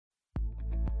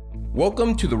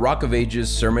Welcome to the Rock of Ages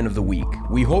Sermon of the Week.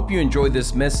 We hope you enjoy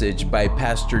this message by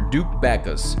Pastor Duke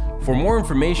Backus. For more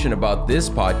information about this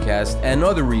podcast and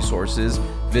other resources,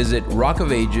 visit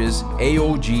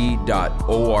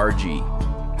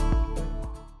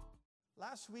rockofagesaog.org.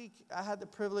 Last week, I had the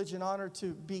privilege and honor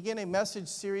to begin a message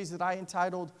series that I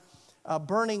entitled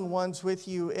Burning Ones with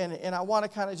you, and I want to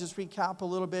kind of just recap a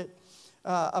little bit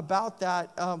about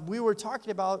that. We were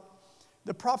talking about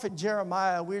the prophet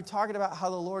Jeremiah. We were talking about how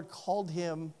the Lord called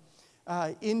him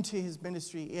into his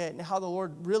ministry and how the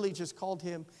Lord really just called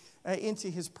him into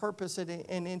his purpose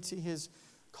and into his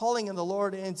calling in the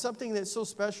Lord. And something that's so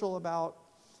special about,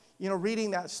 reading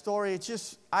that story,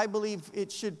 I believe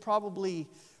it should probably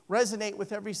resonate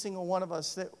with every single one of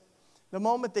us, that the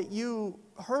moment that you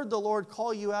heard the Lord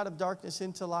call you out of darkness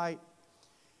into light,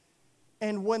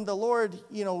 and when the Lord,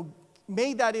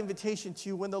 made that invitation to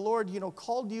you, when the Lord,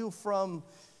 called you from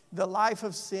the life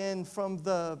of sin, from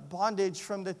the bondage,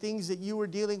 from the things that you were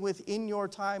dealing with in your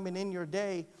time and in your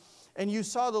day, and you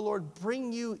saw the Lord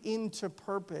bring you into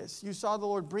purpose. You saw the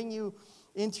Lord bring you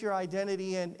into your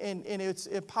identity, and it's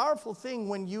a powerful thing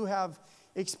when you have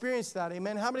experienced that.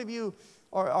 Amen. How many of you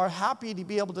are happy to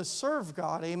be able to serve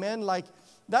God? Amen. Like,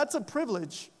 that's a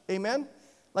privilege. Amen.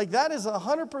 Like, that is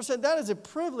 100%, that is a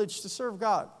privilege to serve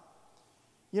God.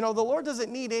 The Lord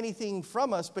doesn't need anything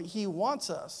from us, but He wants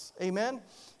us. Amen?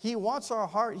 He wants our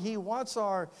heart. He wants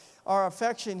our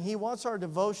affection. He wants our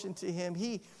devotion to Him.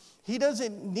 He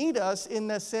doesn't need us in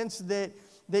the sense that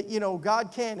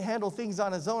God can't handle things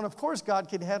on His own. Of course, God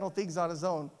can handle things on His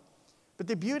own. But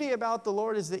the beauty about the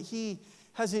Lord is that He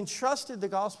has entrusted the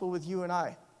gospel with you and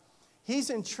I. He's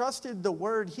entrusted the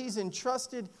word. He's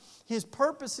entrusted His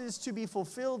purposes to be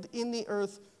fulfilled in the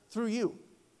earth through you.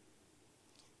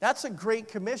 That's a great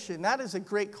commission. That is a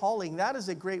great calling. That is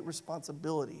a great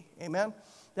responsibility. Amen?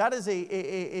 That is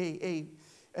a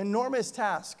enormous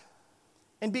task.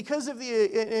 And because of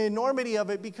the enormity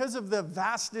of it, because of the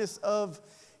vastness of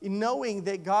knowing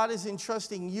that God is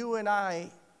entrusting you and I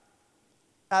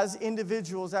as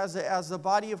individuals, as the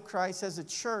body of Christ, as a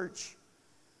church,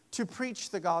 to preach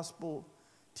the gospel,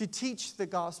 to teach the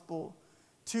gospel,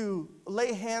 to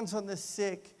lay hands on the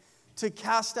sick, to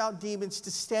cast out demons, to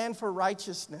stand for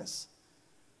righteousness.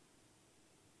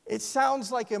 It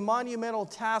sounds like a monumental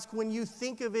task when you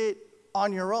think of it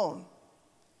on your own.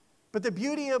 But the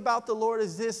beauty about the Lord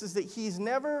is this, is that He's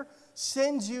never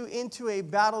sends you into a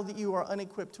battle that you are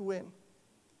unequipped to win.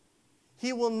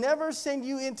 He will never send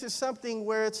you into something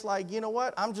where it's like, you know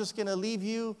what, I'm just going to leave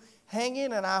you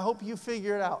hanging and I hope you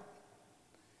figure it out.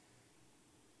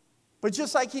 But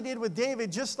just like He did with David,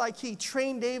 just like He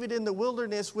trained David in the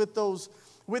wilderness with those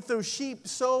sheep,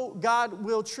 so God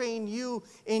will train you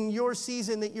in your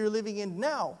season that you're living in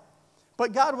now.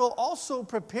 But God will also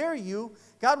prepare you.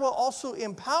 God will also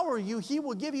empower you. He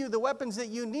will give you the weapons that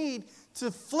you need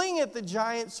to fling at the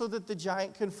giant so that the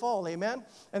giant can fall. Amen?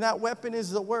 And that weapon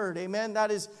is the word. Amen? That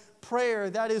is prayer,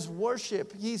 that is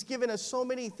worship. He's given us so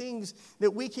many things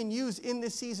that we can use in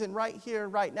this season right here,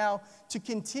 right now, to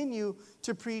continue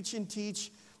to preach and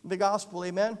teach the gospel.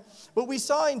 Amen? But we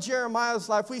saw in Jeremiah's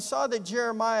life, we saw that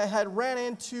Jeremiah had ran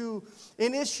into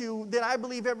an issue that I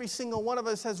believe every single one of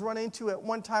us has run into at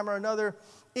one time or another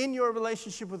in your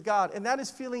relationship with God, and that is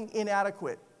feeling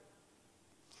inadequate.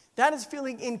 That is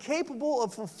feeling incapable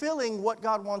of fulfilling what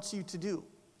God wants you to do.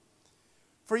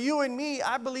 For you and me,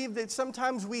 I believe that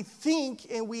sometimes we think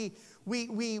and we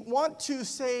want to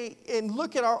say and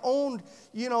look at our own,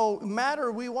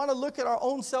 matter. We want to look at our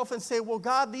own self and say, well,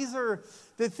 God, these are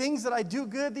the things that I do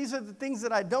good. These are the things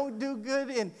that I don't do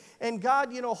good. And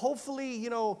God, hopefully,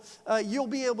 you'll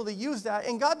be able to use that.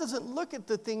 And God doesn't look at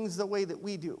the things the way that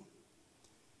we do.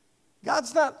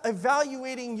 God's not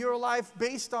evaluating your life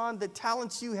based on the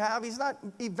talents you have. He's not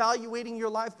evaluating your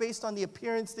life based on the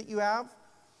appearance that you have.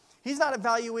 He's not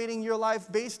evaluating your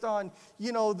life based on,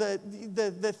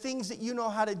 the things that you know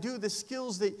how to do, the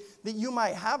skills that you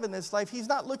might have in this life. He's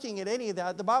not looking at any of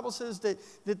that. The Bible says that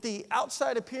the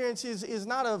outside appearance is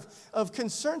not of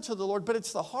concern to the Lord, but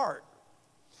it's the heart.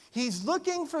 He's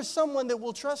looking for someone that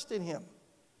will trust in Him.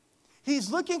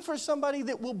 He's looking for somebody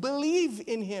that will believe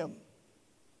in Him.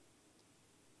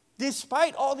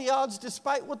 Despite all the odds,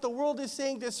 despite what the world is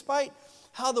saying, despite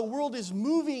how the world is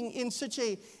moving in such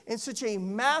a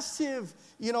massive,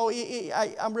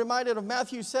 I'm reminded of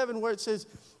Matthew 7 where it says,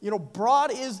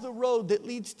 broad is the road that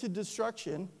leads to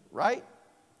destruction, right?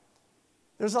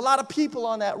 There's a lot of people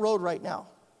on that road right now.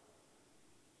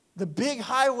 The big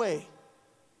highway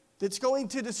that's going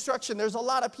to destruction, there's a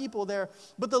lot of people there.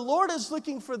 But the Lord is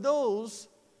looking for those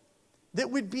that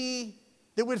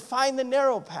would find the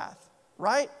narrow path,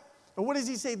 right? But what does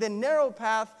he say? The narrow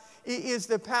path is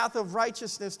the path of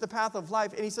righteousness, the path of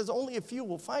life. And he says only a few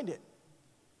will find it.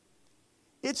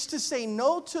 It's to say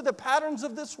no to the patterns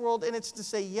of this world, and it's to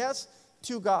say yes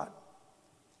to God.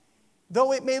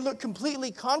 Though it may look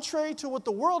completely contrary to what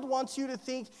the world wants you to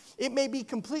think, it may be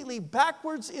completely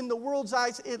backwards in the world's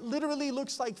eyes. It literally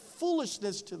looks like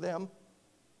foolishness to them.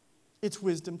 It's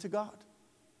wisdom to God.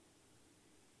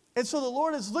 And so the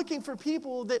Lord is looking for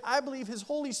people that I believe His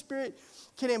Holy Spirit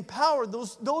can empower,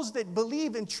 those that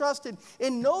believe and trust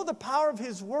and know the power of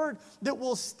His Word, that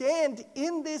will stand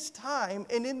in this time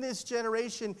and in this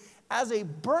generation as a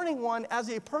burning one, as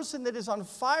a person that is on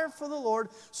fire for the Lord,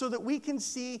 so that we can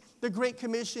see the Great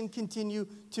Commission continue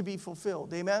to be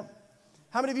fulfilled. Amen?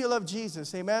 How many of you love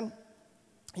Jesus? Amen?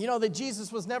 You know that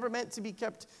Jesus was never meant to be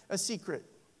kept a secret.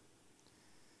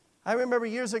 I remember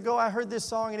years ago I heard this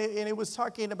song, and it was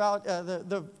talking about,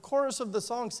 the chorus of the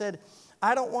song said,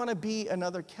 I don't want to be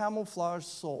another camouflage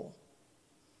soul.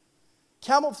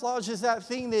 Camouflage is that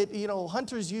thing that,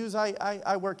 hunters use.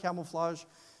 I wear camouflage.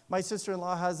 My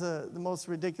sister-in-law has the most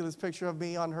ridiculous picture of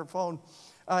me on her phone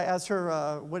as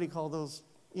her, what do you call those,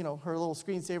 her little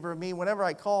screensaver of me. Whenever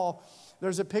I call,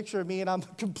 there's a picture of me, and I'm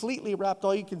completely wrapped.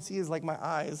 All you can see is like my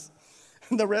eyes.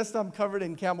 And the rest I'm covered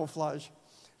in camouflage.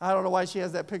 I don't know why she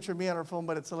has that picture of me on her phone,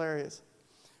 but it's hilarious.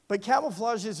 But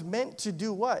camouflage is meant to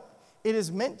do what? It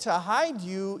is meant to hide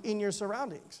you in your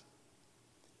surroundings.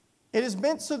 It is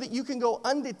meant so that you can go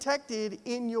undetected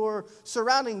in your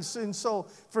surroundings. And so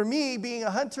for me, being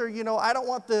a hunter, I don't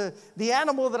want the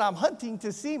animal that I'm hunting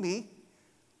to see me,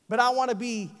 but I want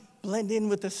to blend in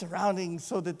with the surroundings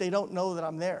so that they don't know that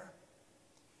I'm there.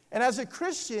 And as a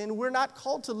Christian, we're not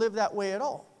called to live that way at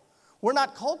all. We're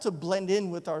not called to blend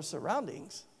in with our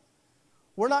surroundings.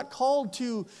 We're not called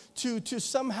to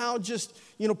somehow just,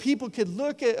 people could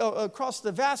look across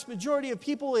the vast majority of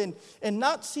people and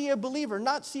not see a believer,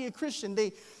 not see a Christian.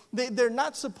 They're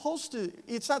not supposed to,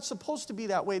 it's not supposed to be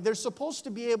that way. They're supposed to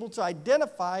be able to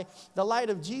identify the light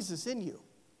of Jesus in you.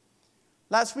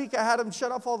 Last week I had them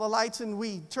shut off all the lights, and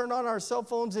we turned on our cell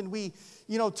phones, and we,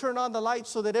 turned on the lights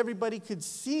so that everybody could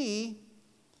see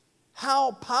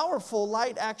how powerful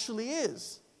light actually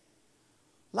is.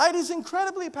 Light is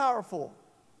incredibly powerful.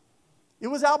 It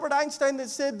was Albert Einstein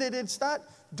that said that it's not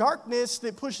darkness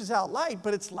that pushes out light,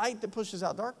 but it's light that pushes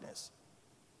out darkness.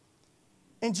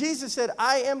 And Jesus said,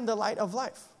 I am the light of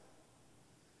life.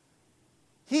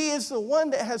 He is the one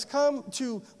that has come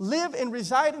to live and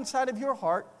reside inside of your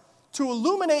heart, to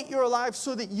illuminate your life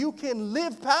so that you can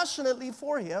live passionately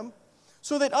for Him,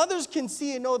 so that others can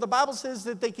see and know. The Bible says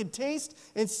that they can taste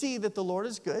and see that the Lord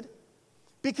is good,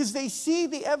 because they see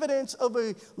the evidence of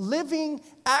a living,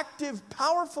 active,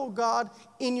 powerful God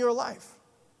in your life.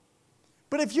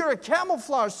 But if you're a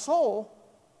camouflage soul,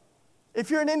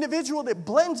 if you're an individual that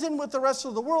blends in with the rest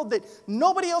of the world, that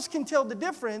nobody else can tell the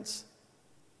difference,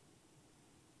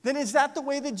 then is that the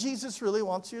way that Jesus really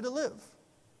wants you to live?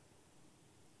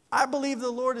 I believe the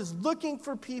Lord is looking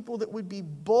for people that would be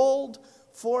bold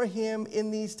for Him in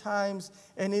these times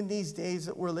and in these days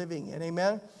that we're living in.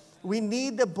 Amen? We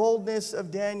need the boldness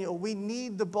of Daniel. We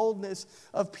need the boldness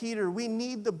of Peter. We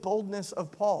need the boldness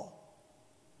of Paul.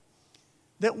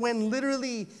 That when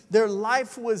literally their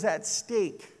life was at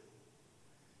stake,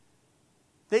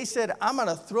 they said, I'm going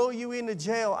to throw you into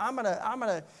jail. I'm going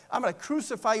to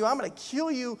crucify you. I'm going to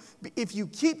kill you. If you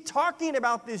keep talking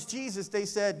about this Jesus, they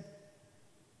said,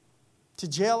 to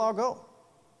jail I'll go.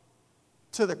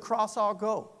 To the cross I'll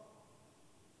go.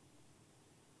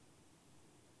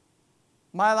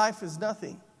 My life is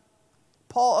nothing.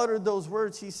 Paul uttered those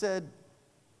words. He said,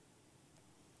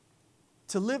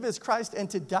 to live is Christ and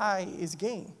to die is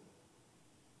gain.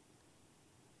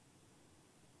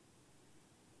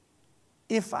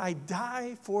 If I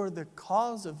die for the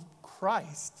cause of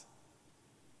Christ,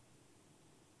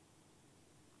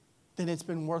 then it's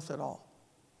been worth it all.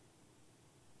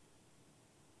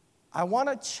 I want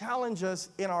to challenge us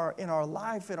in our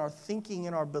life, in our thinking,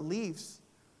 in our beliefs.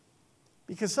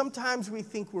 Because sometimes we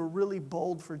think we're really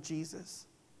bold for Jesus.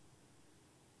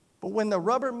 But when the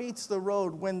rubber meets the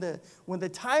road, when the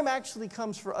time actually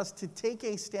comes for us to take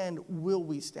a stand, will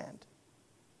we stand?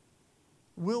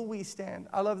 Will we stand?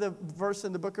 I love the verse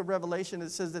in the book of Revelation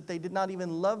that says that they did not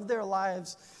even love their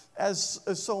lives as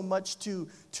so much to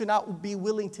not be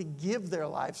willing to give their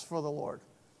lives for the Lord.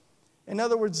 In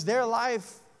other words, their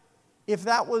life, if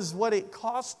that was what it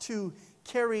cost to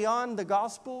carry on the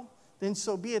gospel, then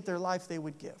so be it, their life they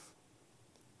would give.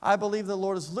 I believe the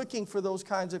Lord is looking for those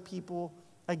kinds of people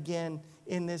again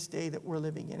in this day that we're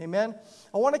living in. Amen?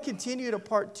 I want to continue to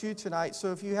part 2 tonight.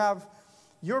 So if you have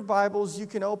your Bibles, you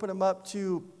can open them up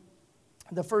to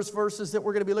The first verses that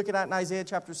we're going to be looking at in Isaiah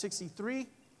chapter 63.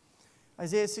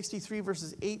 Isaiah 63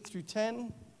 verses 8 through 10.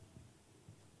 And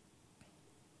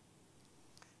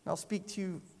I'll speak to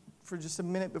you for just a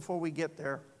minute before we get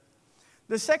there.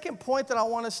 The second point that I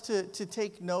want us to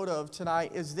take note of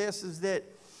tonight is this, is that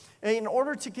in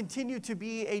order to continue to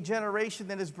be a generation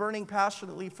that is burning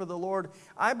passionately for the Lord,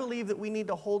 I believe that we need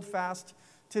to hold fast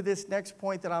to this next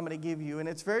point that I'm going to give you. And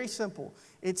it's very simple.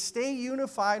 It's stay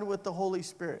unified with the Holy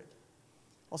Spirit.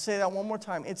 I'll say that one more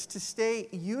time. It's to stay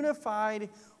unified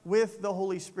with the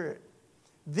Holy Spirit.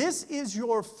 This is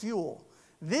your fuel.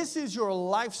 This is your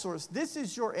life source. This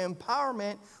is your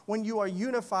empowerment when you are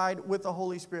unified with the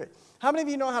Holy Spirit. How many of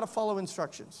you know how to follow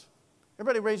instructions?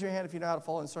 Everybody raise your hand if you know how to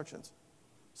follow instructions.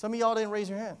 Some of y'all didn't raise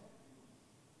your hand.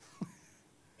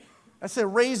 I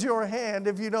said raise your hand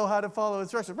if you know how to follow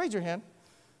instructions. Raise your hand.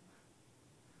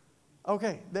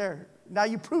 Okay, there. Now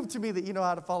you prove to me that you know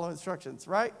how to follow instructions,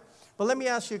 right? But let me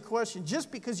ask you a question.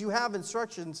 Just because you have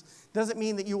instructions doesn't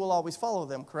mean that you will always follow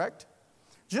them, correct?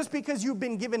 Just because you've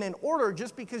been given an order,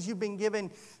 just because you've been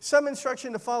given some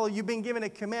instruction to follow, you've been given a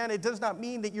command, it does not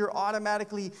mean that you're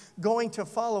automatically going to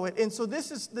follow it. And so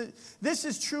this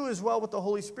is true as well with the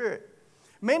Holy Spirit.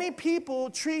 Many people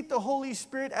treat the Holy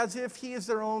Spirit as if he is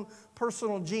their own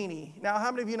personal genie. Now,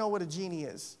 how many of you know what a genie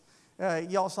is?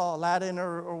 Y'all saw Aladdin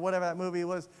or whatever that movie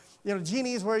was. You know,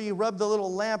 genie is where you rub the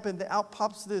little lamp and out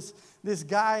pops this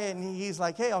guy and he's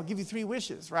like, hey, I'll give you 3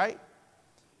 wishes, right?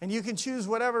 And you can choose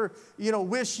whatever,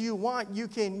 wish you want. You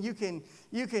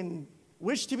can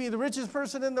wish to be the richest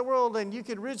person in the world, and you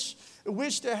can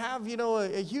wish to have,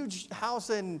 a huge house.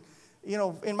 And,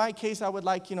 in my case, I would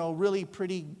like, really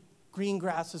pretty green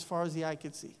grass as far as the eye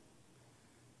could see.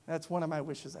 That's one of my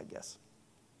wishes, I guess.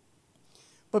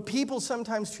 But people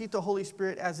sometimes treat the Holy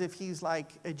Spirit as if he's like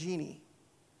a genie.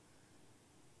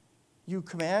 You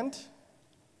command,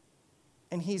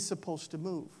 and he's supposed to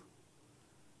move.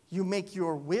 You make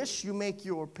your wish, you make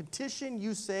your petition,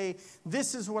 you say,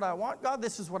 this is what I want, God,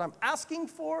 this is what I'm asking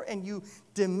for, and you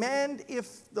demand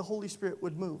if the Holy Spirit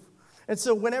would move. And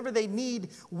so whenever they need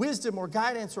wisdom or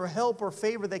guidance or help or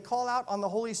favor, they call out on the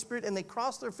Holy Spirit and they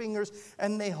cross their fingers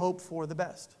and they hope for the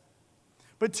best.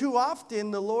 But too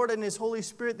often, the Lord and his Holy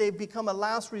Spirit, they've become a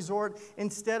last resort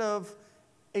instead of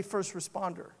a first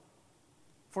responder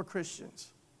for Christians.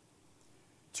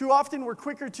 Too often, we're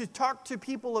quicker to talk to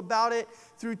people about it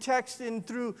through text and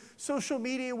through social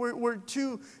media. We're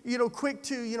too, quick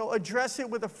to, address it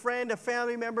with a friend, a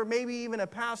family member, maybe even a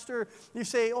pastor. You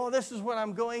say, oh, this is what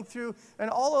I'm going through. And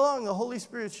all along, the Holy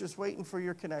Spirit's just waiting for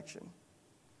your connection.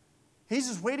 He's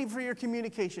just waiting for your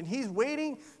communication. He's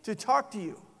waiting to talk to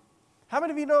you. How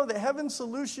many of you know that heaven's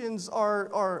solutions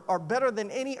are better than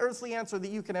any earthly answer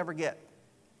that you can ever get?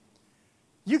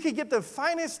 You could get the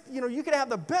finest, you could have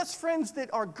the best friends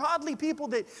that are godly people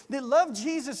that love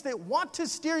Jesus, that want to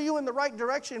steer you in the right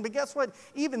direction. But guess what?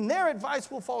 Even their advice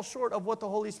will fall short of what the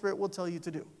Holy Spirit will tell you to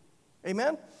do.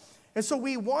 Amen? And so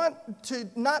we want to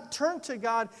not turn to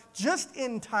God just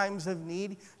in times of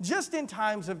need, just in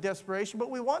times of desperation, but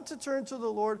we want to turn to the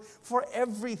Lord for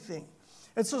everything.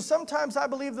 And so sometimes I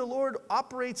believe the Lord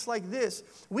operates like this.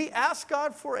 We ask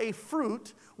God for a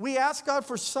fruit. We ask God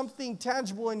for something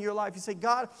tangible in your life. You say,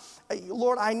 God,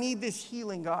 Lord, I need this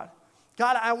healing, God.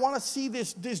 God, I want to see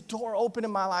this door open in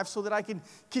my life so that I can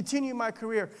continue my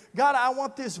career. God, I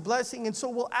want this blessing. And so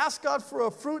we'll ask God for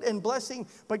a fruit and blessing,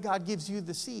 but God gives you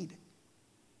the seed.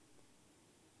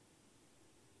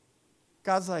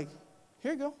 God's like,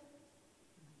 here you go.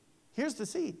 Here's the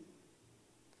seed.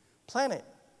 Plant it,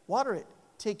 water it,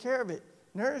 take care of it,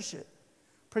 nourish it,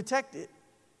 protect it.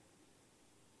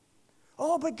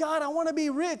 Oh, but God, I want to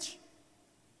be rich.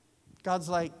 God's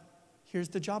like, here's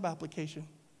the job application.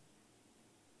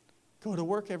 Go to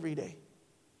work every day.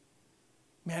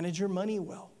 Manage your money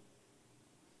well.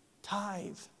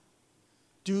 Tithe.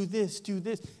 Do this, do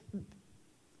this.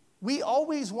 We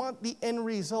always want the end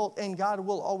result, and God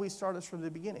will always start us from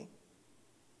the beginning.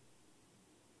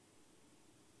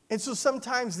 And so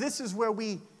sometimes this is where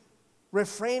we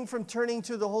refrain from turning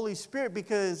to the Holy Spirit,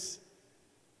 because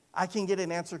I can get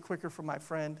an answer quicker from my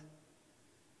friend.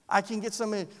 I can get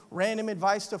some random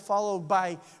advice to follow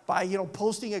by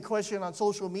posting a question on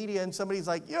social media, and somebody's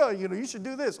like, yeah, you should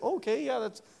do this. Okay, yeah,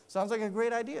 that sounds like a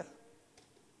great idea.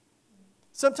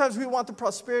 Sometimes we want the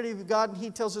prosperity of God, and he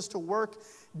tells us to work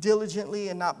diligently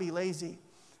and not be lazy.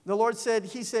 The Lord said,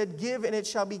 he said, give and it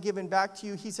shall be given back to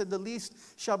you. He said, the least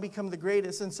shall become the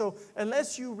greatest. And so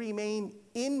unless you remain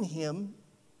in him,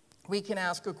 we can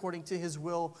ask according to his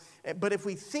will. But if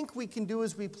we think we can do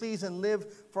as we please and live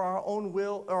for our own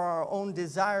will or our own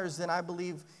desires, then I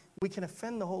believe we can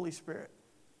offend the Holy Spirit.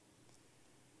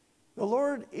 The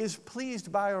Lord is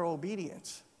pleased by our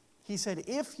obedience. He said,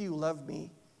 if you love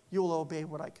me, you will obey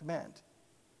what I command.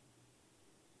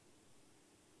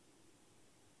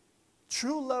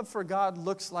 True love for God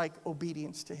looks like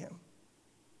obedience to him.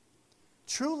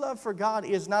 True love for God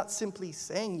is not simply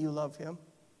saying you love him.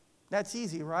 That's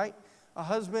easy, right? A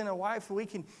husband and a wife,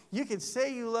 you can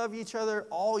say you love each other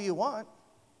all you want,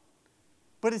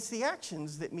 but it's the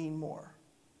actions that mean more,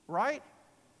 right?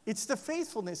 It's the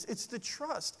faithfulness, it's the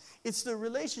trust, it's the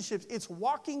relationships, it's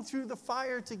walking through the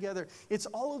fire together. It's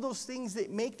all of those things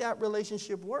that make that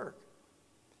relationship work.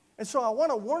 And so I want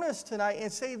to warn us tonight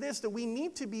and say this, that we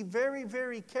need to be very,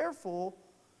 very careful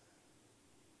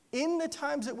in the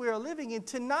times that we are living in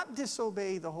to not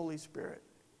disobey the Holy Spirit.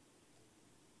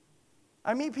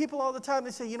 I meet people all the time,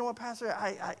 they say, you know what, Pastor,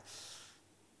 I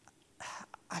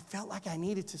felt like I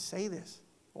needed to say this.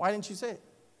 Why didn't you say it?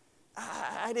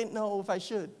 I didn't know if I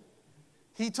should.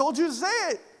 He told you to say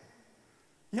it.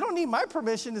 You don't need my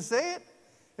permission to say it.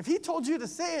 If he told you to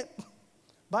say it,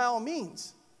 by all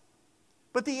means.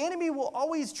 But the enemy will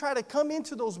always try to come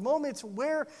into those moments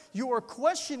where you are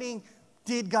questioning,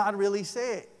 did God really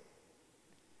say it?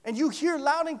 And you hear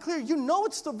loud and clear, you know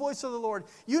it's the voice of the Lord.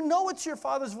 You know it's your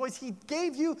Father's voice. He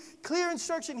gave you clear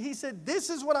instruction. He said,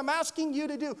 this is what I'm asking you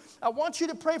to do. I want you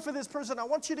to pray for this person. I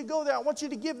want you to go there. I want you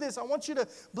to give this. I want you to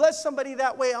bless somebody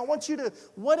that way. I want you to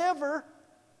whatever.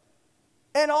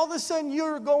 And all of a sudden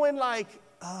you're going like,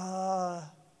 I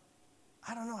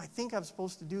don't know. I think I'm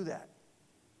supposed to do that.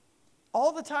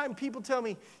 All the time people tell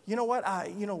me, you know what,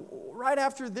 right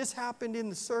after this happened in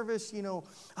the service,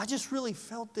 I just really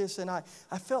felt this, and I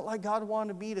felt like God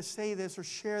wanted me to say this or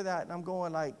share that, and I'm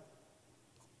going like,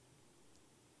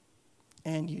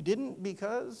 and you didn't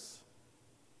because,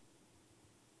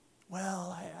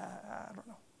 well, I don't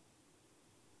know.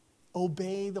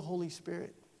 Obey the Holy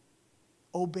Spirit.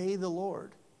 Obey the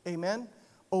Lord. Amen?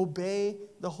 Obey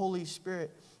the Holy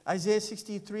Spirit. Isaiah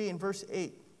 63 and verse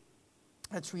 8.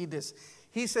 Let's read this.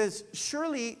 He says,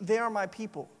 surely they are my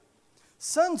people,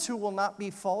 sons who will not be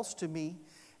false to me.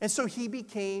 And so he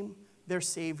became their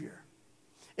Savior.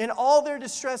 In all their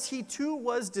distress, he too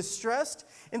was distressed,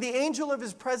 and the angel of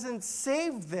his presence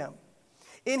saved them.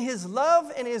 In his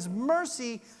love and his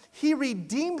mercy, he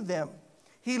redeemed them.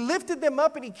 He lifted them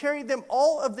up and he carried them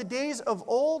all of the days of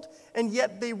old, and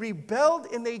yet they rebelled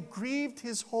and they grieved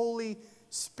his Holy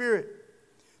Spirit.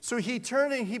 So he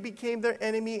turned and he became their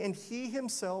enemy, and he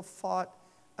himself fought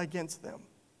against them.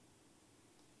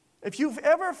 If you've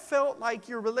ever felt like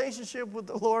your relationship with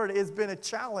the Lord has been a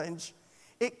challenge,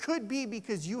 it could be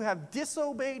because you have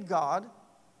disobeyed God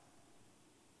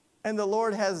and the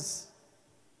Lord has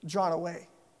drawn away.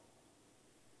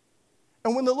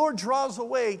 And when the Lord draws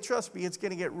away, trust me, it's going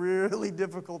to get really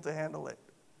difficult to handle it.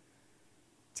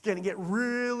 It's going to get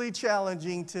really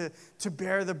challenging to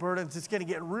bear the burdens. It's going to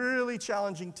get really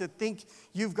challenging to think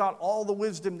you've got all the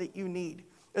wisdom that you need.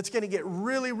 It's going to get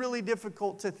really, really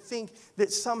difficult to think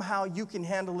that somehow you can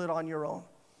handle it on your own.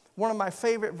 One of my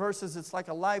favorite verses, it's like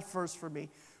a life verse for me,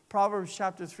 Proverbs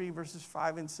chapter 3, verses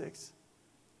 5 and 6.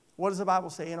 What does the Bible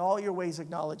say? In all your ways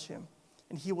acknowledge him,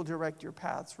 and he will direct your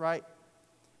paths, right?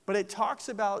 But it talks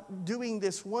about doing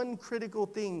this one critical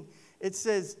thing. It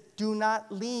says, do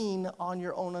not lean on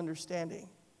your own understanding.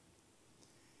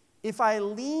 If I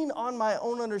lean on my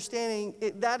own understanding,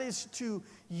 that is to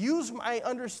use my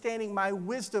understanding, my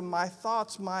wisdom, my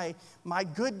thoughts, my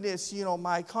goodness,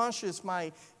 my conscience,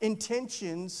 my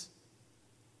intentions.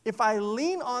 If I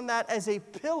lean on that as a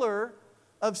pillar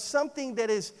of something that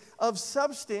is of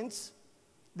substance,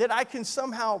 that I can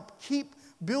somehow keep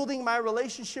building my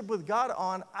relationship with God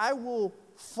on, I will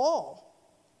fall.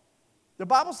 The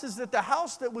Bible says that the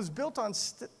house that was built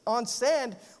on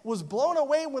sand was blown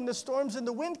away when the storms and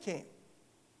the wind came.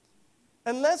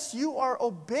 Unless you are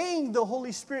obeying the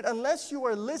Holy Spirit, unless you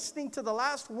are listening to the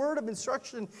last word of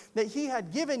instruction that he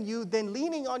had given you, then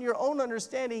leaning on your own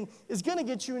understanding is going to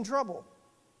get you in trouble.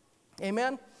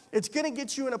 Amen? It's going to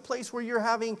get you in a place where you're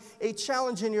having a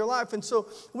challenge in your life. And so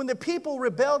when the people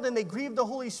rebelled and they grieved the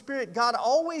Holy Spirit, God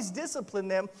always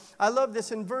disciplined them. I love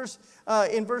this in verse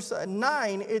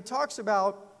 9. It talks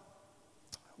about,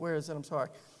 where is it? I'm sorry.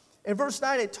 In verse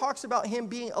 9, it talks about him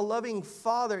being a loving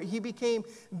father. He became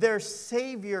their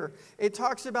Savior. It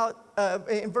talks about,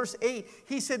 in verse 8,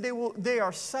 he said they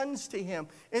are sons to him.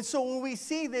 And so when we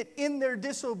see that in their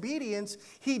disobedience,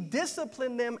 he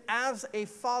disciplined them as a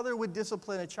father would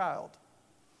discipline a child.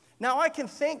 Now, I can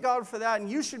thank God for that, and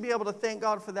you should be able to thank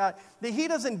God for that he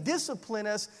doesn't discipline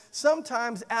us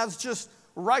sometimes as just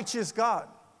righteous God.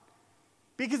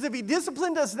 Because if he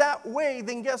disciplined us that way,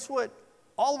 then guess what?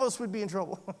 All of us would be in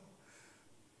trouble.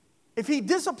 If he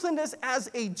disciplined us as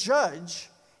a judge,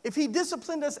 if he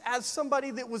disciplined us as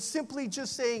somebody that was simply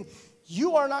just saying,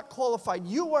 you are not qualified,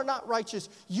 you are not righteous,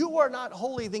 you are not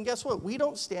holy, then guess what? We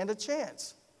don't stand a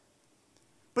chance.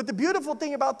 But the beautiful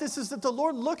thing about this is that the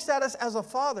Lord looks at us as a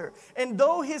father. And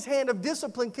though his hand of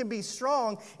discipline can be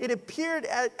strong, it appeared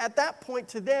at that point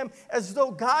to them as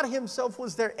though God himself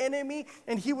was their enemy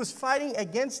and he was fighting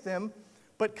against them.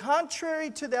 But contrary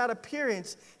to that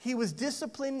appearance, he was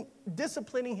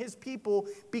disciplining his people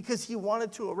because he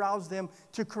wanted to arouse them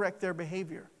to correct their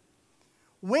behavior.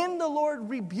 When the Lord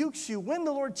rebukes you, when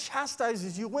the Lord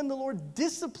chastises you, when the Lord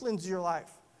disciplines your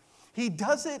life, he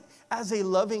does it as a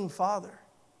loving father.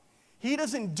 He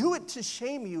doesn't do it to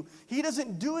shame you. He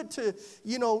doesn't do it to,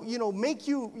 make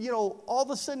you, all of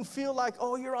a sudden feel like,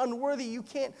 oh, you're unworthy, you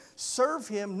can't serve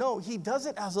him. No, he does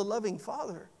it as a loving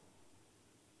father.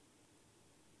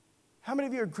 How many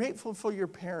of you are grateful for your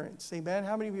parents? Amen.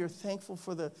 How many of you are thankful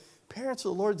for the parents the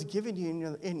Lord's given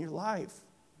you in your life?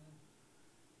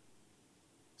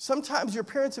 Sometimes your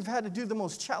parents have had to do the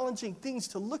most challenging things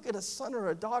to look at a son or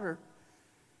a daughter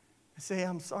and say,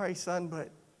 I'm sorry, son, but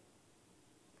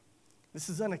this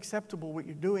is unacceptable, what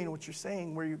you're doing, what you're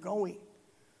saying, where you're going.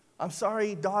 I'm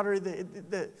sorry, daughter,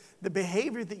 the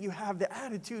behavior that you have, the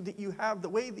attitude that you have, the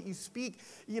way that you speak,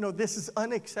 this is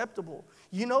unacceptable.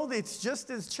 You know that it's just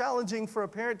as challenging for a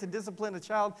parent to discipline a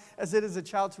child as it is a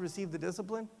child to receive the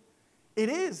discipline? It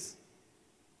is.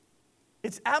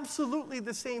 It's absolutely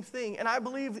the same thing, and I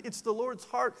believe it's the Lord's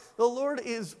heart. The Lord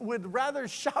would rather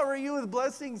shower you with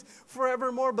blessings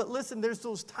forevermore, but listen, there's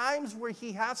those times where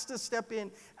he has to step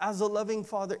in as a loving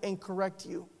father and correct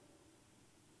you.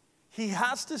 He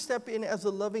has to step in as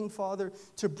a loving father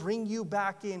to bring you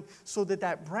back in so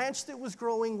that branch that was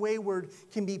growing wayward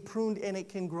can be pruned and it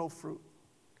can grow fruit.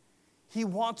 He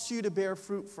wants you to bear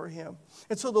fruit for him.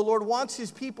 And so the Lord wants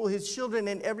his people, his children,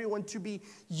 and everyone to be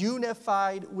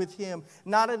unified with him.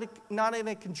 Not in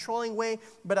a controlling way,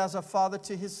 but as a father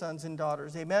to his sons and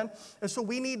daughters. Amen? And so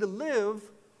we need to live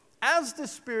as the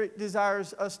Spirit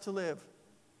desires us to live.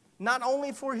 Not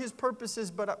only for his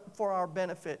purposes, but for our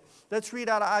benefit. Let's read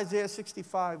out of Isaiah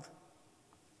 65.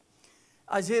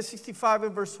 Isaiah 65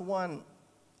 and verse 1.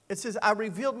 It says, I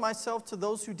revealed myself to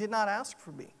those who did not ask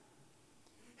for me.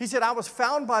 He said, I was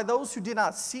found by those who did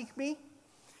not seek me.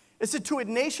 It said, to a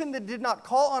nation that did not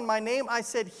call on my name, I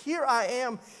said, here I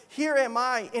am, here am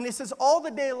I. And it says, all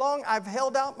the day long I've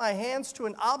held out my hands to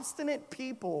an obstinate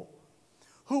people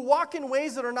who walk in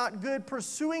ways that are not good,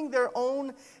 pursuing their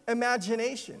own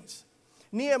imaginations.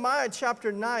 Nehemiah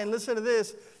chapter 9, listen to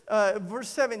this. Verse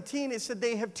 17, it said,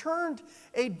 they have turned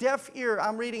a deaf ear.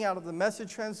 I'm reading out of the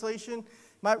Message translation.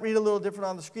 Might read a little different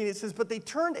on the screen. It says, but they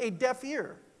turned a deaf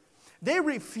ear. They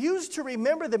refused to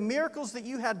remember the miracles that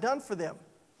you had done for them.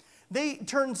 They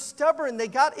turned stubborn. They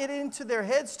got it into their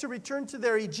heads to return to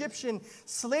their Egyptian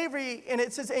slavery. And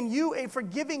it says, and you, a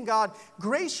forgiving God,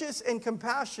 gracious and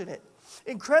compassionate,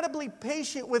 incredibly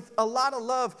patient with a lot of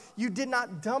love, you did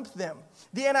not dump them.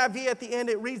 The NIV at the end,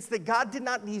 it reads that God did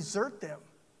not desert them.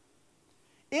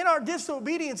 In our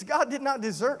disobedience, God did not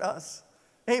desert us.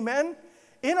 Amen?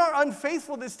 In our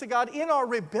unfaithfulness to God, in our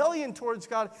rebellion towards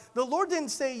God, the Lord didn't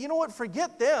say, you know what,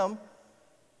 forget them.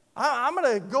 I'm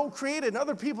going to go create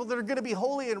another people that are going to be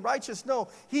holy and righteous. No,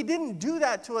 he didn't do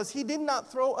that to us. He did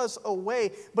not throw us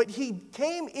away, but he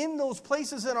came in those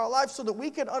places in our life so that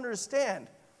we could understand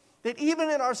that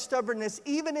even in our stubbornness,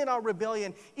 even in our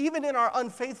rebellion, even in our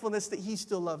unfaithfulness, that he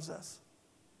still loves us.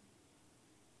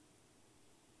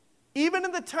 Even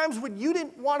in the times when you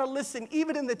didn't want to listen,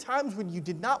 even in the times when you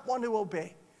did not want to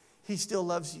obey, he still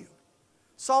loves you.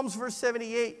 Psalms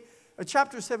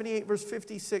chapter 78, verse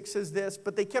 56 says this,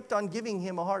 but they kept on giving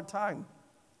him a hard time.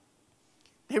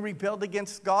 They rebelled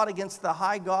against God, against the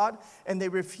high God, and they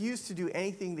refused to do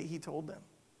anything that he told them.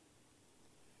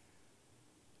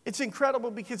 It's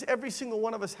incredible because every single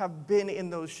one of us have been in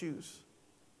those shoes.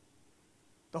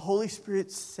 The Holy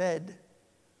Spirit said,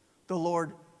 the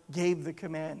Lord gave the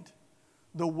command.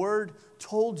 The word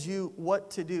told you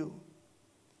what to do.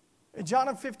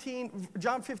 John 15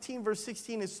 verse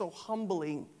 16 is so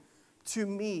humbling to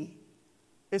me.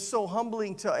 It's so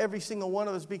humbling to every single one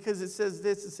of us because it says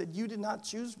this. It said, you did not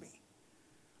choose me.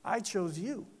 I chose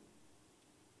you.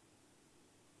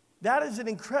 That is an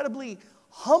incredibly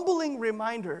humbling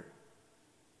reminder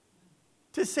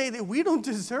to say that we don't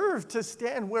deserve to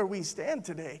stand where we stand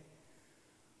today.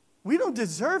 We don't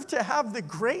deserve to have the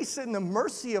grace and the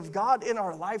mercy of God in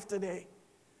our life today.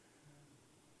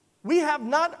 We have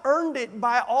not earned it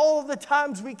by all the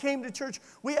times we came to church.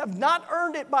 We have not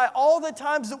earned it by all the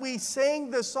times that we sang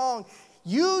the song.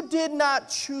 You did not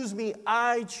choose me,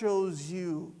 I chose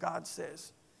you, God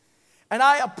says. And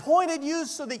I appointed you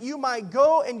so that you might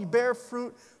go and bear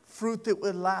fruit that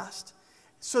would last.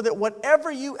 So that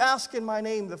whatever you ask in my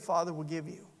name, the Father will give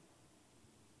you.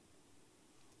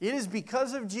 It is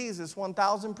because of Jesus,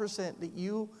 1,000%, that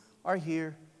you are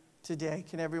here today.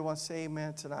 Can everyone say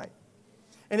amen tonight?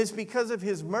 And it's because of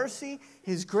His mercy,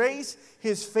 His grace,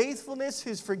 His faithfulness,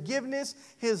 His forgiveness,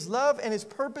 His love, and His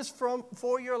purpose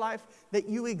for your life that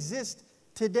you exist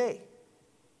today.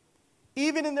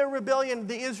 Even in their rebellion,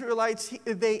 the Israelites,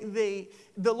 the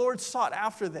Lord sought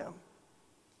after them.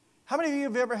 How many of you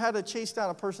have ever had to chase down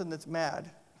a person that's mad?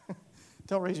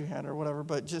 Don't raise your hand or whatever,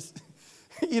 but just,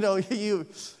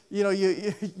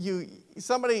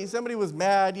 somebody was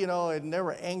mad, and they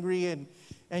were angry,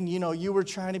 and you were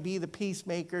trying to be the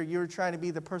peacemaker. You were trying to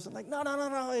be the person like, no,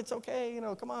 it's okay,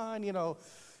 come on,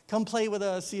 come play with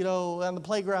us, on the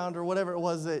playground or whatever it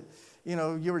was that,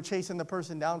 you were chasing the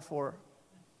person down for.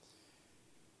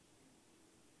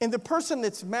 And the person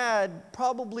that's mad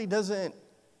probably doesn't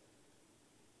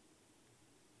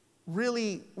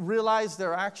really realize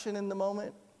their action in the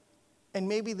moment. And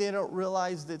maybe they don't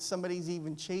realize that somebody's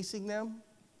even chasing them.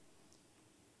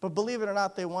 But believe it or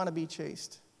not, they want to be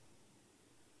chased.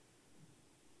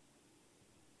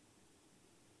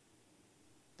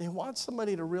 They want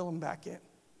somebody to reel them back in.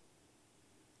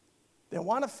 They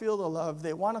want to feel the love.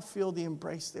 They want to feel the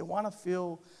embrace. They want to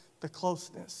feel the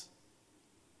closeness.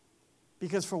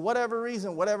 Because for whatever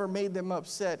reason, whatever made them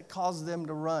upset caused them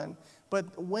to run.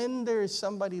 But when there is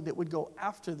somebody that would go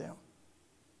after them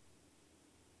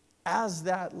as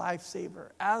that lifesaver,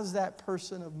 as that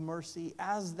person of mercy,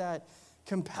 as that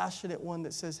compassionate one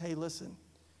that says, hey, listen,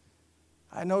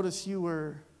 I noticed you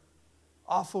were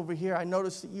off over here. I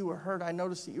noticed that you were hurt. I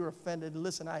noticed that you were offended.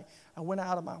 Listen, I went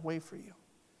out of my way for you.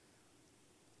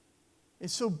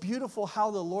 It's so beautiful how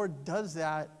the Lord does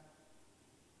that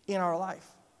in our life.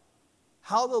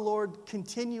 How the Lord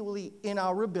continually, in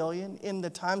our rebellion, in the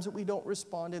times that we don't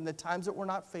respond, in the times that we're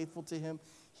not faithful to Him,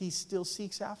 He still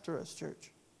seeks after us,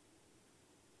 church.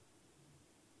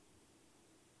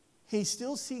 He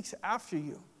still seeks after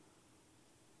you.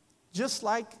 Just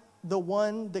like the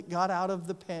one that got out of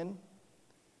the pen,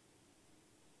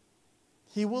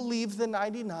 He will leave the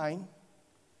 99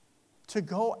 to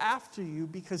go after you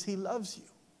because He loves you.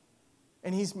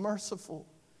 And He's merciful.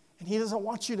 And He doesn't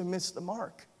want you to miss the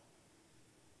mark.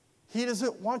 He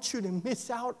doesn't want you to miss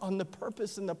out on the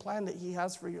purpose and the plan that He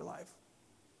has for your life.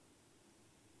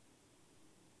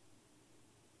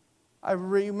 I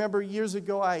remember years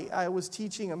ago, I was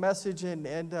teaching a message, and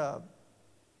there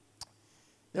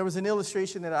was an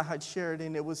illustration that I had shared,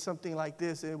 and it was something like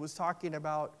this. It was talking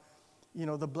about,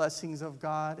 the blessings of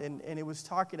God, and it was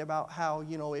talking about how,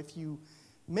 if you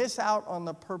miss out on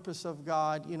the purpose of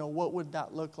God, what would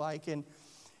that look like?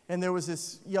 And there was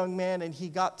this young man, and he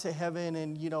got to heaven,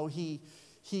 and, he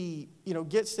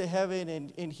gets to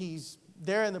heaven, and he's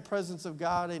there in the presence of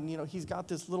God, and, he's got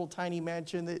this little tiny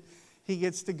mansion that he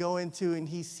gets to go into, and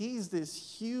he sees this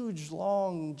huge,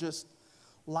 long, just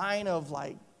line of,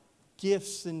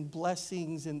 gifts and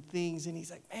blessings and things, and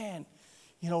he's like, man,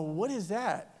 what is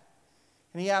that?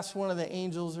 And he asked one of the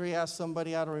angels, or he asked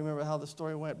somebody, I don't remember how the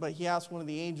story went, but he asked one of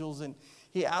the angels, and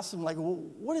he asked him, well,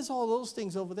 what is all those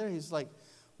things over there? He's like,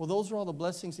 well, those are all the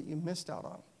blessings that you missed out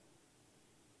on.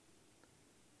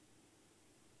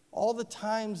 All the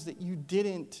times that you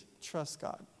didn't trust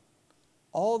God.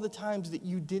 All the times that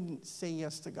you didn't say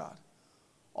yes to God.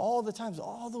 All the times,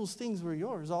 all those things were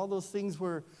yours. All those things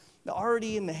were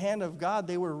already in the hand of God.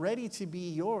 They were ready to be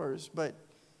yours, but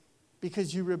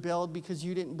because you rebelled, because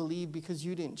you didn't believe, because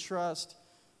you didn't trust,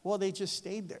 well, they just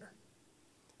stayed there.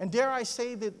 And dare I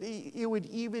say that it would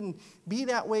even be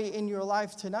that way in your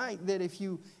life tonight, that if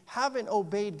you haven't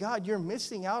obeyed God, you're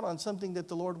missing out on something that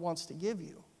the Lord wants to give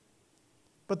you.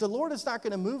 But the Lord is not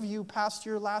going to move you past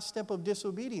your last step of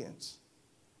disobedience.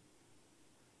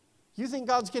 You think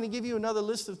God's going to give you another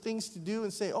list of things to do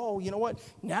and say, oh, you know what?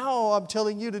 Now I'm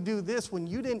telling you to do this when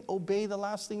you didn't obey the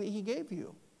last thing that He gave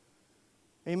you.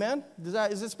 Amen?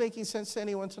 Is this making sense to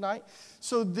anyone tonight?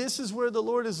 So this is where the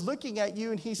Lord is looking at you,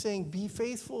 and He's saying, be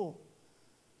faithful.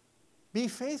 Be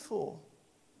faithful.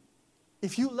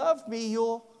 If you love me,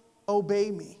 you'll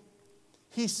obey me.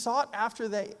 He sought after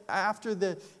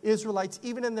the Israelites,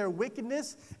 even in their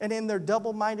wickedness and in their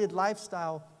double-minded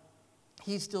lifestyle.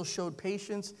 He still showed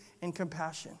patience and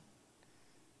compassion.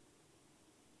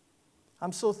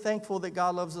 I'm so thankful that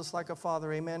God loves us like a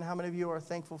father. Amen? How many of you are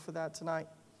thankful for that tonight?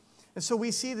 And so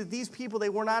we see that these people, they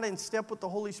were not in step with the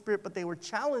Holy Spirit, but they were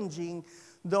challenging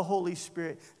the Holy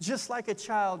Spirit, just like a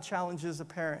child challenges a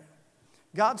parent.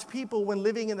 God's people, when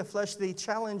living in the flesh, they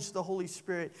challenge the Holy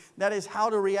Spirit. That is how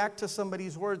to react to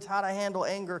somebody's words, how to handle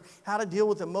anger, how to deal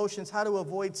with emotions, how to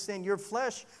avoid sin. Your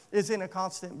flesh is in a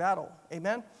constant battle.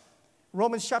 Amen?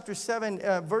 Romans chapter 7,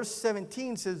 verse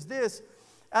 17 says this,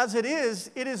 "As it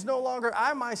is no longer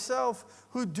I myself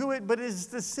who do it, but it is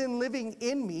the sin living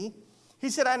in me." He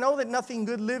said, "I know that nothing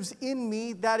good lives in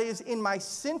me, that is in my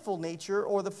sinful nature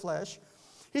or the flesh."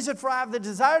 He said, "For I have the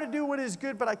desire to do what is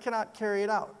good, but I cannot carry it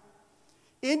out."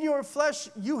 In your flesh,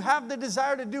 you have the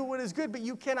desire to do what is good, but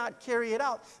you cannot carry it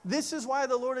out. This is why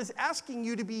the Lord is asking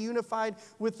you to be unified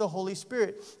with the Holy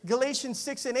Spirit. Galatians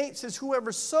 6 and 8 says,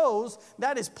 "Whoever sows,"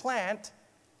 that is plant.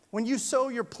 When you sow,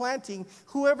 you're planting.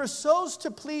 "Whoever sows to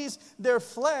please their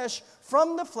flesh,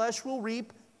 from the flesh will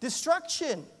reap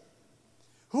destruction.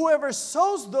 Whoever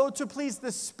sows, though, to please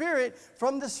the Spirit,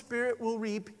 from the Spirit will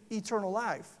reap eternal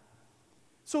life."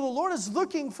 So the Lord is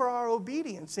looking for our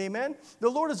obedience, amen? The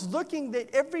Lord is looking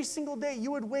that every single day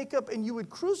you would wake up and you would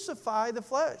crucify the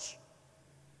flesh.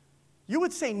 You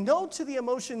would say no to the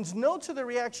emotions, no to the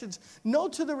reactions, no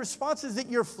to the responses that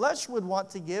your flesh would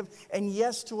want to give, and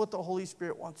yes to what the Holy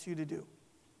Spirit wants you to do.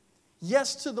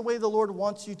 Yes to the way the Lord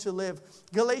wants you to live.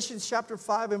 Galatians chapter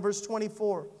 5 and verse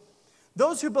 24.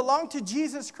 "Those who belong to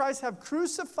Jesus Christ have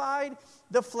crucified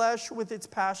the flesh with its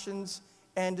passions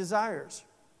and desires."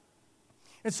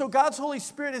 And so God's Holy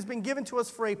Spirit has been given to us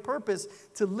for a purpose,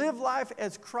 to live life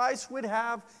as Christ would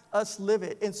have us live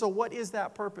it. And so what is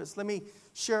that purpose? Let me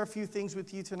share a few things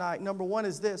with you tonight. Number one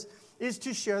is this, is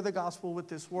to share the gospel with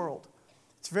this world.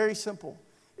 It's very simple.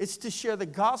 It's to share the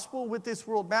gospel with this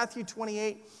world. Matthew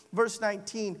 28, verse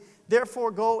 19, "Therefore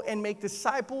go and make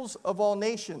disciples of all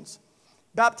nations,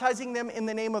 baptizing them in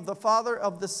the name of the Father,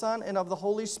 of the Son, and of the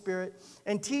Holy Spirit,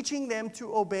 and teaching them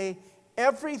to obey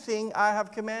everything I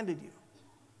have commanded you."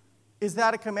 Is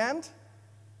that a command?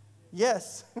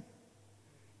 Yes.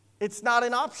 It's not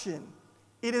an option.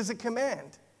 It is a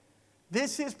command.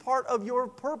 This is part of your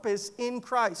purpose in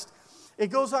Christ.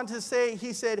 It goes on to say,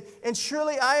 he said, "And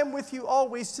surely I am with you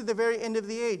always to the very end of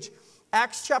the age."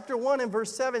 Acts chapter 1 and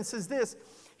verse 7 says this,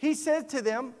 "He said to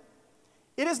them,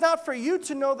 'It is not for you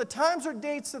to know the times or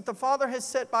dates that the Father has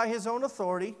set by his own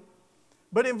authority.'"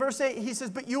 But in verse 8, he says,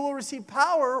 "But you will receive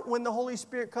power when the Holy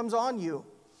Spirit comes on you.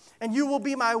 And you will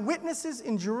be my witnesses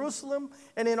in Jerusalem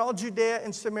and in all Judea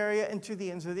and Samaria and to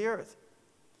the ends of the earth."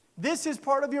 This is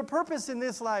part of your purpose in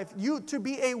this life, you to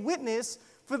be a witness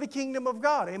for the kingdom of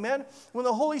God. Amen? When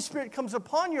the Holy Spirit comes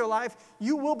upon your life,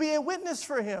 you will be a witness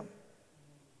for him.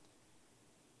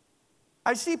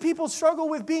 I see people struggle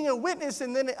with being a witness,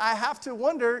 and then I have to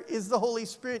wonder, is the Holy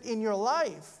Spirit in your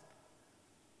life?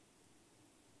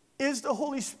 Is the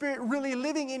Holy Spirit really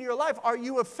living in your life? Are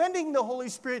you offending the Holy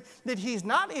Spirit that he's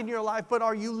not in your life, but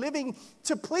are you living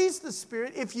to please the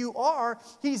Spirit? If you are,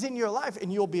 he's in your life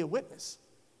and you'll be a witness.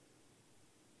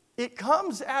 It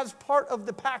comes as part of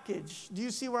the package. Do you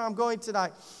see where I'm going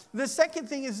tonight? The second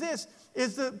thing is this,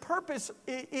 is the purpose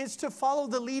is to follow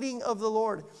the leading of the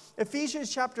Lord.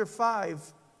 Ephesians chapter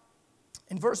 5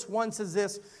 and verse 1 says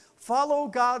this, "Follow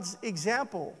God's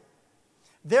example.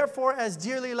 Therefore, as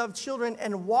dearly loved children,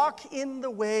 and walk in the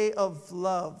way of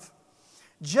love,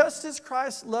 just as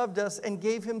Christ loved us and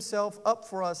gave himself up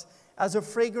for us as a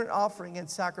fragrant offering and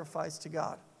sacrifice to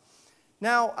God."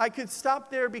 Now, I could stop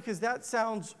there because that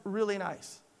sounds really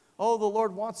nice. Oh, the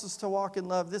Lord wants us to walk in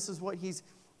love. This is what he's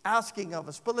asking of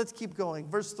us. But let's keep going.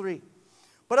 Verse 3.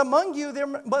 "But among you there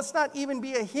must not even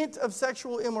be a hint of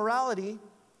sexual immorality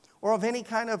or of any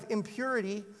kind of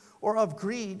impurity or of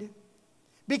greed,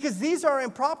 because these are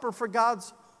improper for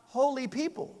God's holy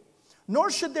people.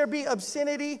 Nor should there be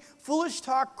obscenity, foolish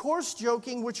talk, coarse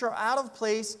joking, which are out of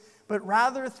place, but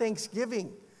rather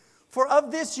thanksgiving. For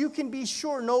of this you can be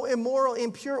sure, no immoral,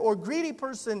 impure, or greedy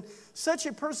person, such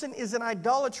a person is an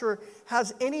idolater,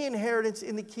 has any inheritance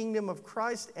in the kingdom of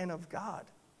Christ and of God."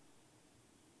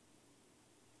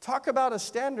 Talk about a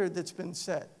standard that's been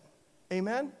set.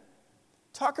 Amen?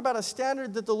 Talk about a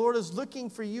standard that the Lord is looking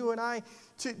for you and I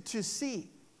to see.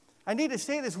 I need to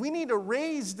say this. We need to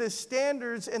raise the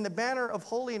standards and the banner of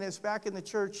holiness back in the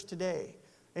church today.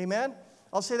 Amen?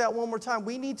 I'll say that one more time.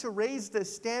 We need to raise the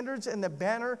standards and the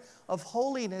banner of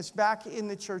holiness back in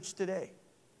the church today.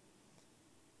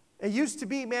 It used to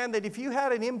be, man, that if you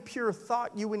had an impure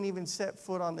thought, you wouldn't even set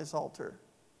foot on this altar.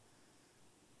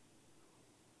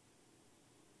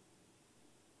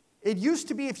 It used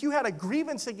to be if you had a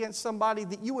grievance against somebody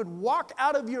that you would walk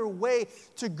out of your way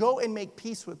to go and make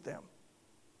peace with them.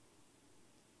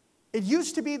 It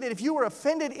used to be that if you were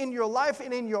offended in your life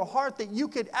and in your heart, that you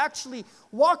could actually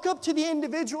walk up to the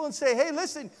individual and say, hey,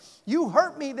 listen, you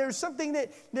hurt me. There's something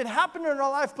that happened in our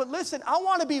life, but listen, I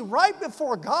want to be right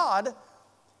before God,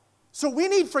 so we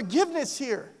need forgiveness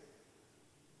here.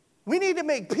 We need to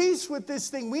make peace with this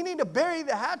thing. We need to bury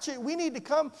the hatchet. We need to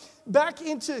come back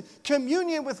into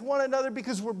communion with one another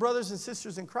because we're brothers and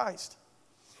sisters in Christ.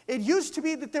 It used to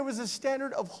be that there was a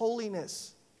standard of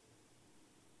holiness.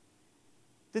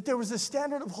 That there was a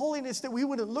standard of holiness that we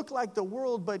wouldn't look like the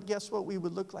world, but guess what? We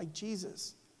would look like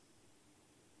Jesus.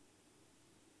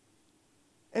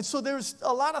 And so there's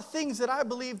a lot of things that I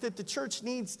believe that the church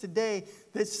needs today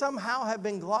that somehow have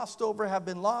been glossed over, have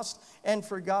been lost and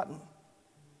forgotten.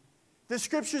 The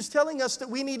scripture is telling us that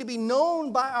we need to be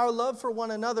known by our love for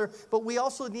one another, but we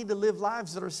also need to live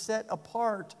lives that are set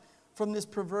apart from this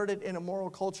perverted and immoral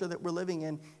culture that we're living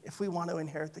in if we want to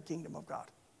inherit the kingdom of God.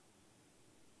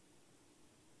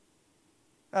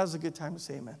 That was a good time to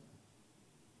say amen.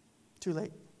 Too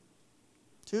late.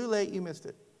 Too late, you missed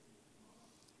it.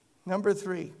 Number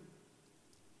 3.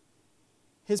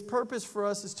 His purpose for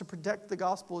us is to protect the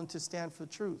gospel and to stand for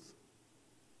truth.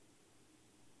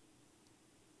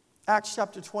 Acts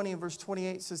chapter 20 and verse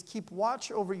 28 says, keep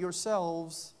watch over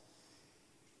yourselves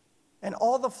and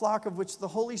all the flock of which the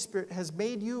Holy Spirit has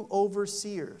made you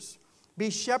overseers. Be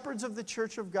shepherds of the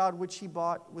church of God, which he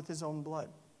bought with his own blood.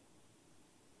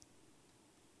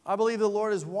 I believe the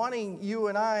Lord is wanting you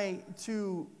and I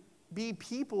to be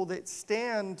people that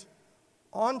stand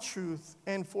on truth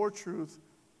and for truth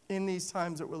in these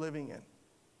times that we're living in.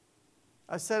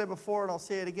 I've said it before and I'll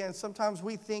say it again. Sometimes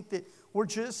we think that we're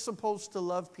just supposed to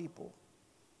love people.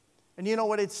 And you know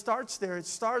what? It starts there. It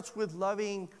starts with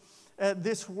loving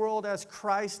this world as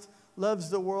Christ loves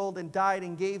the world and died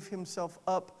and gave himself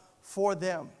up for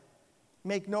them.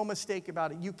 Make no mistake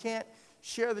about it. You can't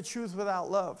share the truth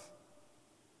without love.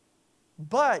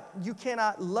 But you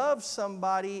cannot love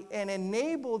somebody and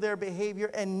enable their behavior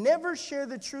and never share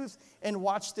the truth and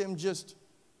watch them just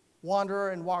wander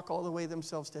and walk all the way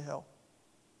themselves to hell.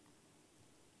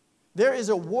 There is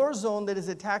a war zone that is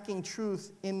attacking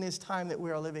truth in this time that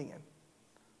we are living in.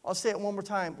 I'll say it one more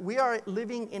time. We are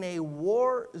living in a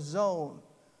war zone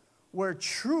where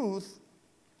truth,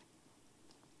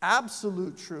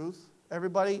 absolute truth,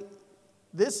 everybody,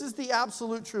 this is the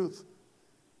absolute truth.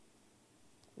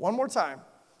 One more time.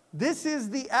 This is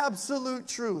the absolute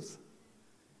truth.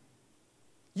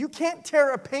 You can't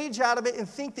tear a page out of it and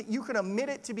think that you can omit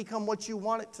it to become what you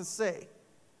want it to say.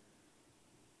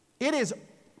 It is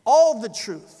all the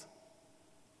truth.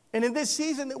 And in this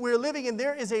season that we're living in,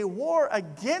 there is a war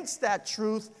against that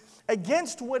truth,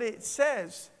 against what it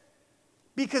says.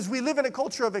 Because we live in a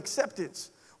culture of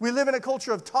acceptance. We live in a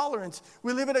culture of tolerance.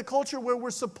 We live in a culture where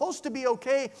we're supposed to be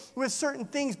okay with certain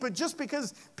things, but just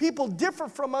because people differ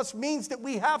from us means that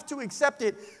we have to accept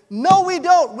it. No, we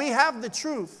don't. We have the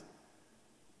truth.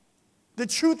 The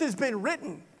truth has been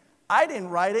written. I didn't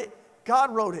write it. God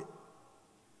wrote it.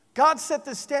 God set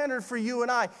the standard for you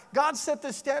and I. God set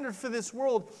the standard for this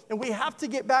world. And we have to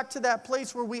get back to that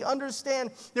place where we understand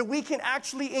that we can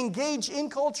actually engage in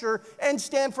culture and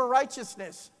stand for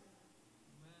righteousness.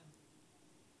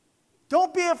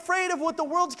 Don't be afraid of what the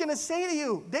world's going to say to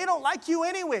you. They don't like you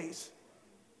anyways.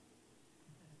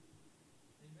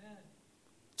 Amen.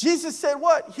 Jesus said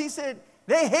what? He said,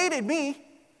 they hated me.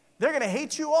 They're going to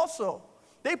hate you also.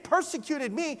 They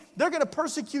persecuted me. They're going to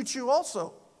persecute you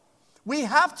also. We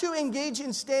have to engage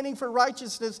in standing for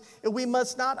righteousness, and we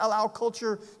must not allow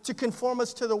culture to conform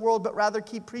us to the world, but rather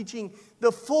keep preaching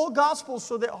the full gospel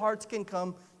so that hearts can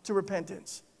come to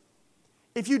repentance.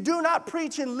 If you do not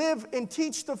preach and live and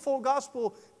teach the full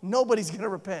gospel, nobody's going to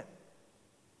repent.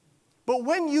 But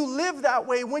when you live that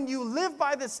way, when you live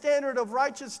by the standard of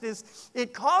righteousness,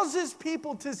 it causes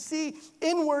people to see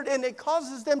inward, and it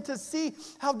causes them to see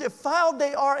how defiled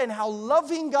they are and how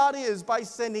loving God is by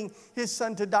sending his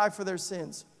son to die for their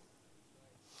sins.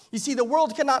 You see, the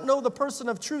world cannot know the person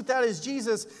of truth, that is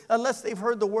Jesus, unless they've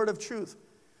heard the word of truth.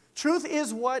 Truth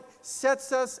is what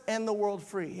sets us and the world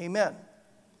free. Amen.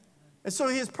 And so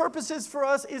his purposes for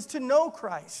us is to know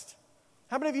Christ.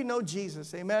 How many of you know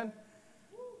Jesus? Amen.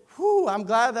 Whew, I'm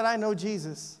glad that I know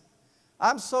Jesus.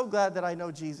 I'm so glad that I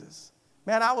know Jesus.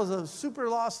 Man, I was a super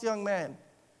lost young man.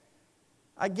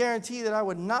 I guarantee that I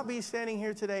would not be standing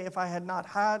here today if I had not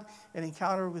had an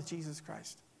encounter with Jesus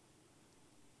Christ.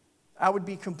 I would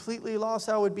be completely lost.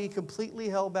 I would be completely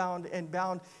hell-bound and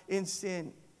bound in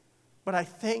sin. But I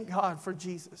thank God for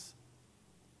Jesus.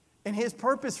 And his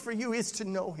purpose for you is to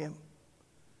know him.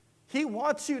 He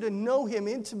wants you to know him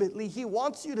intimately. He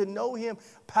wants you to know him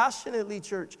passionately,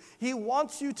 church. He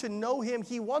wants you to know him.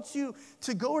 He wants you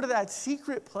to go to that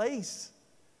secret place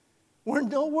where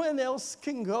no one else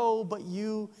can go but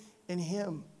you and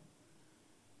him.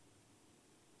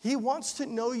 He wants to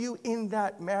know you in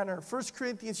that manner. 1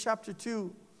 Corinthians chapter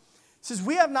 2 says,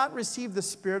 we have not received the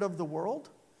spirit of the world.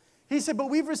 He said, but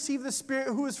we've received the Spirit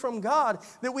who is from God,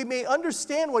 that we may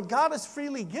understand what God has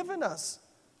freely given us.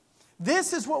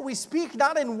 This is what we speak,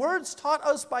 not in words taught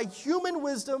us by human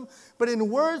wisdom, but in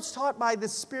words taught by the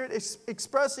Spirit,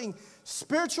 expressing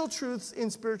spiritual truths in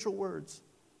spiritual words.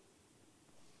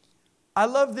 I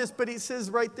love this, but it says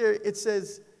right there, it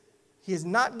says, he has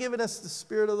not given us the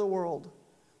spirit of the world,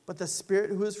 but the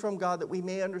Spirit who is from God, that we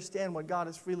may understand what God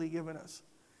has freely given us.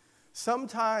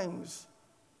 Sometimes,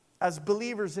 as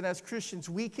believers and as Christians,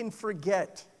 we can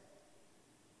forget.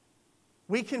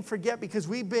 We can forget because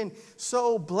we've been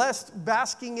so blessed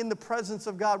basking in the presence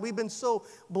of God. We've been so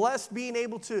blessed being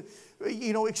able to,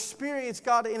 experience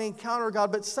God and encounter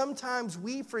God. But sometimes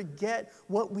we forget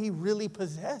what we really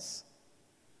possess.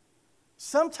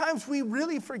 Sometimes we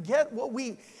really forget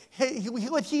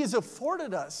what He has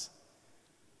afforded us.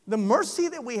 The mercy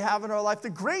that we have in our life,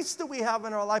 the grace that we have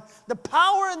in our life, the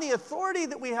power and the authority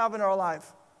that we have in our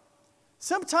life.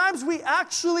 Sometimes we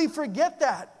actually forget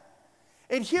that.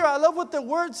 And here, I love what the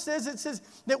word says. It says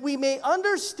that we may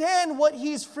understand what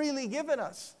he's freely given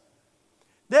us.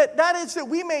 That is that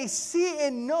we may see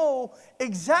and know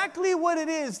exactly what it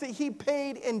is that he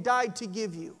paid and died to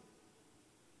give you.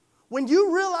 When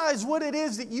you realize what it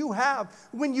is that you have,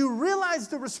 when you realize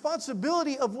the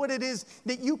responsibility of what it is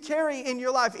that you carry in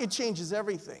your life, it changes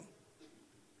everything.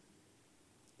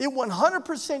 It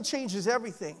 100% changes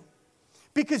everything.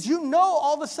 Because you know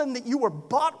all of a sudden that you were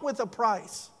bought with a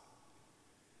price.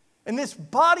 And this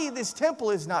body, this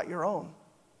temple is not your own.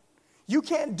 You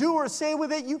can't do or say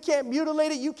with it. You can't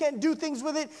mutilate it. You can't do things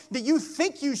with it that you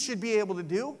think you should be able to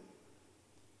do.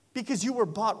 Because you were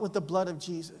bought with the blood of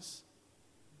Jesus.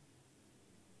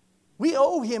 We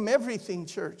owe him everything,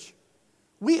 church.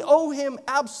 We owe him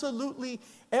absolutely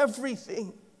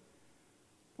everything.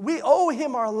 We owe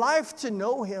him our life to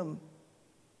know him.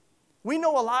 We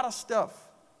know a lot of stuff.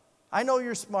 I know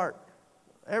you're smart.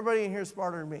 Everybody in here is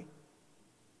smarter than me.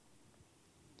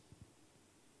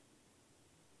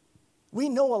 We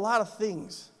know a lot of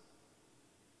things.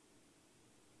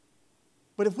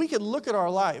 But if we could look at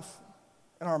our life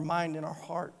and our mind and our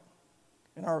heart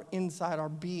and our inside, our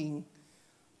being,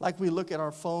 like we look at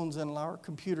our phones and our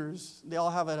computers, they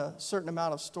all have a certain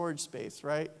amount of storage space,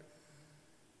 right?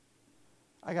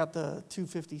 I got the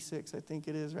 256, I think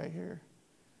it is right here.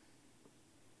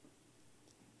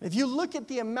 If you look at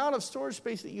the amount of storage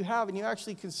space that you have and you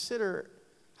actually consider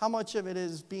how much of it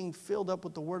is being filled up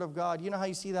with the Word of God, you know how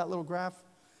you see that little graph?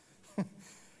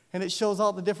 And it shows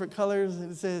all the different colors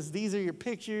and it says, these are your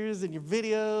pictures and your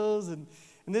videos and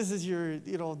this is your,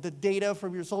 the data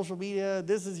from your social media.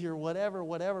 This is your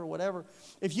whatever.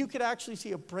 If you could actually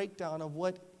see a breakdown of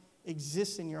what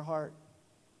exists in your heart,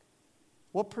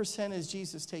 what percent is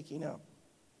Jesus taking up?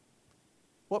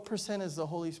 What percent is the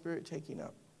Holy Spirit taking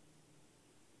up?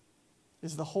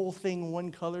 Is the whole thing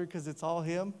one color because it's all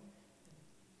him?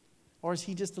 Or is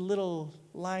he just a little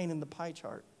line in the pie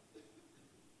chart?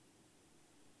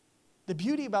 The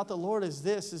beauty about the Lord is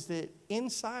this, is that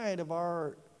inside of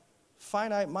our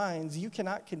finite minds, you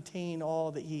cannot contain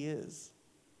all that he is.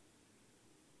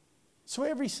 So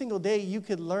every single day you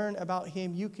could learn about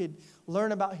him. You could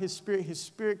learn about his Spirit. His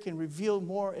Spirit can reveal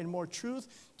more and more truth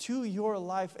to your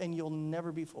life, and you'll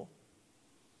never be full.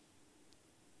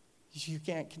 You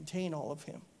can't contain all of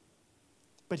him.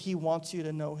 But he wants you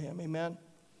to know him. Amen?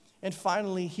 And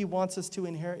finally, he wants us to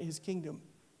inherit his kingdom.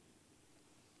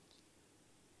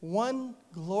 One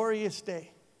glorious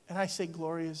day, and I say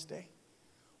glorious day,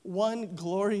 one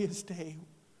glorious day,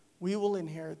 we will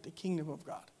inherit the kingdom of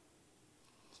God.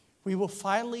 We will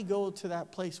finally go to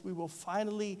that place. We will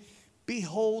finally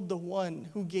behold the one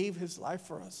who gave his life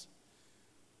for us.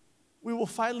 We will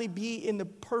finally be in the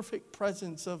perfect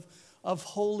presence of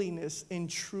holiness and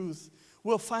truth.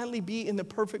 We'll finally be in the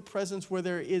perfect presence where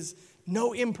there is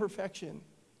no imperfection.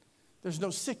 There's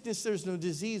no sickness, there's no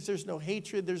disease, there's no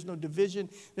hatred, there's no division.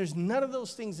 There's none of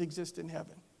those things exist in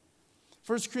heaven.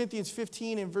 1 Corinthians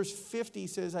 15 and verse 50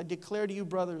 says, I declare to you,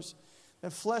 brothers,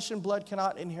 that flesh and blood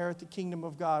cannot inherit the kingdom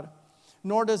of God,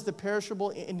 nor does the perishable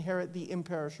inherit the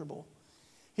imperishable.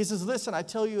 He says, listen, I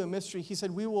tell you a mystery. He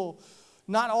said, we will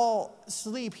not all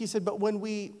sleep. He said, but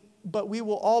we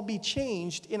will all be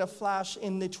changed in a flash,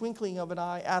 in the twinkling of an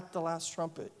eye, at the last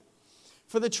trumpet.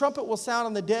 For the trumpet will sound,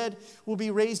 and the dead will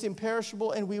be raised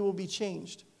imperishable, and we will be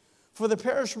changed. For the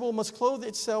perishable must clothe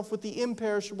itself with the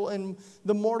imperishable, and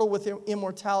the mortal with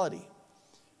immortality.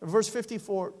 Verse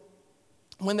 54,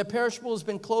 when the perishable has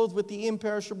been clothed with the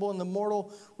imperishable and the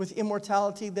mortal with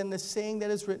immortality, then the saying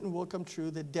that is written will come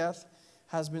true, that death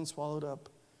has been swallowed up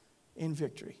in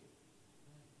victory.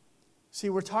 See,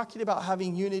 we're talking about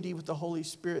having unity with the Holy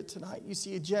Spirit tonight. You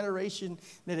see, a generation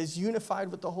that is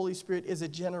unified with the Holy Spirit is a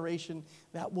generation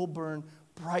that will burn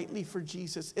brightly for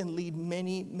Jesus and lead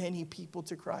many, many people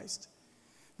to Christ.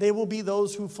 They will be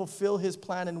those who fulfill His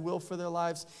plan and will for their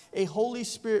lives. A Holy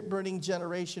Spirit burning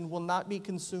generation will not be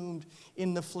consumed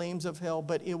in the flames of hell,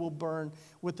 but it will burn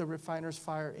with the refiner's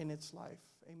fire in its life.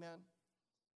 Amen.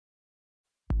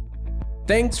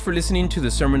 Thanks for listening to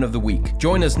the Sermon of the Week.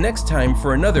 Join us next time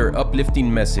for another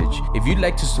uplifting message. If you'd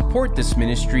like to support this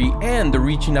ministry and the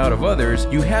reaching out of others,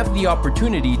 you have the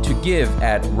opportunity to give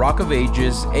at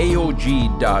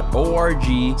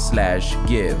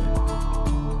rockofagesaog.org/give.